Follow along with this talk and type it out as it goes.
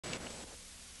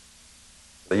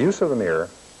The use of the mirror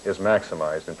is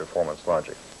maximized in performance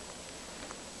logic.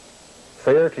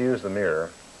 Failure to use the mirror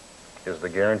is the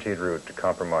guaranteed route to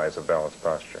compromise of balanced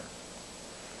posture.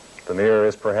 The mirror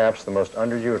is perhaps the most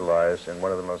underutilized and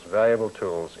one of the most valuable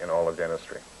tools in all of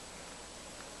dentistry.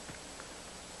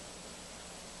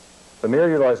 The mirror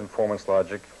utilized in performance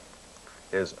logic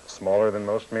is smaller than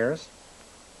most mirrors.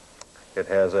 It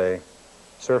has a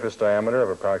surface diameter of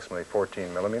approximately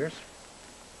 14 millimeters.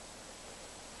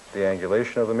 The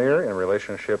angulation of the mirror in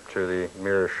relationship to the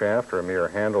mirror shaft or mirror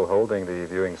handle holding the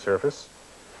viewing surface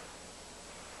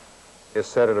is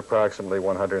set at approximately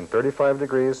 135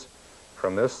 degrees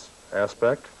from this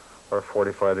aspect, or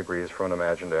 45 degrees from an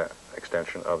imagined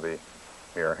extension of the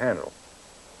mirror handle.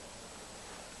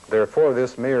 Therefore,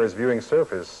 this mirror's viewing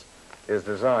surface is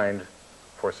designed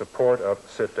for support of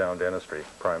sit-down dentistry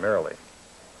primarily,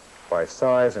 by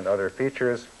size and other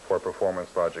features for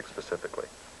performance logic specifically.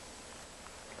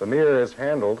 The mirror is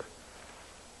handled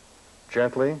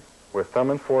gently with thumb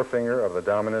and forefinger of the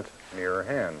dominant mirror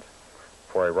hand.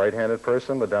 For a right-handed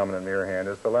person, the dominant mirror hand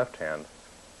is the left hand.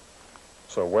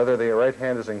 So whether the right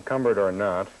hand is encumbered or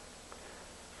not,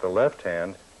 the left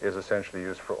hand is essentially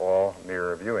used for all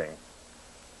mirror viewing.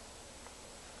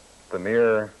 The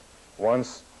mirror,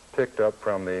 once picked up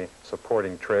from the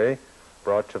supporting tray,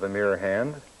 brought to the mirror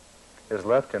hand, is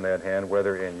left in that hand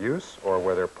whether in use or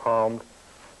whether palmed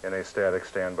in a static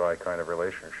standby kind of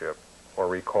relationship or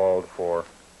recalled for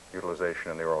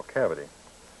utilization in the oral cavity.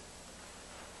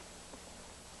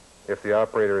 If the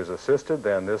operator is assisted,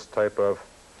 then this type of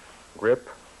grip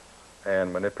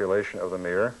and manipulation of the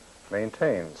mirror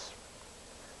maintains.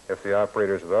 If the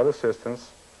operator is without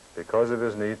assistance, because of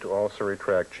his need to also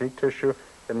retract cheek tissue,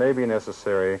 it may be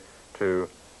necessary to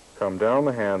come down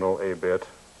the handle a bit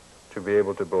to be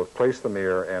able to both place the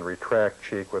mirror and retract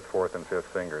cheek with fourth and fifth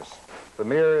fingers. The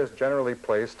mirror is generally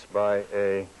placed by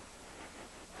a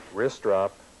wrist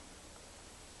drop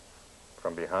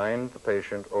from behind the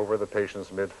patient over the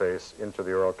patient's mid-face into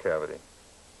the oral cavity.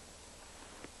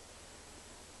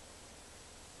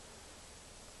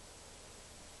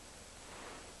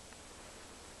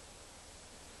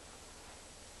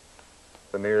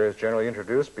 The mirror is generally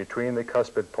introduced between the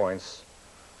cuspid points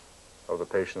of the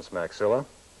patient's maxilla.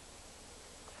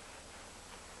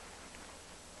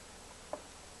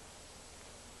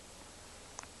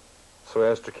 So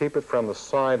as to keep it from the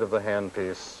side of the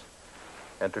handpiece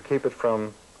and to keep it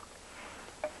from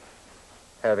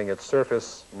having its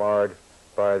surface marred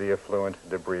by the effluent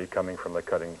debris coming from the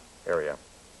cutting area.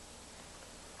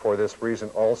 For this reason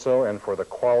also, and for the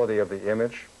quality of the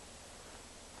image,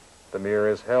 the mirror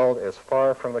is held as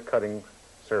far from the cutting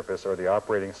surface or the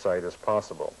operating site as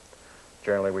possible.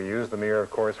 Generally, we use the mirror, of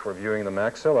course, for viewing the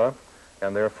maxilla,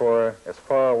 and therefore, as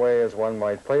far away as one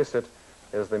might place it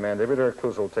is the mandibular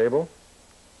occlusal table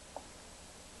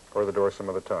or the dorsum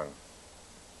of the tongue.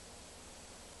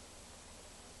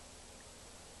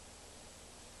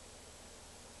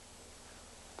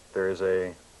 There is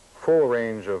a full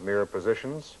range of mirror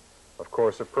positions, of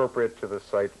course appropriate to the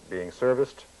site being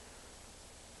serviced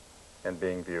and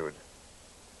being viewed.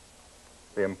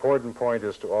 The important point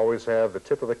is to always have the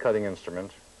tip of the cutting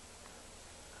instrument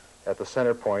at the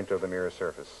center point of the mirror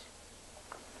surface.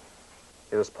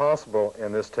 It is possible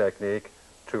in this technique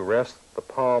to rest the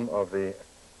palm of the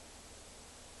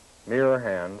mirror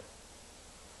hand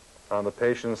on the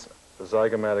patient's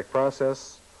zygomatic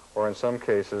process, or in some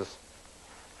cases,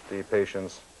 the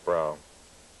patient's brow.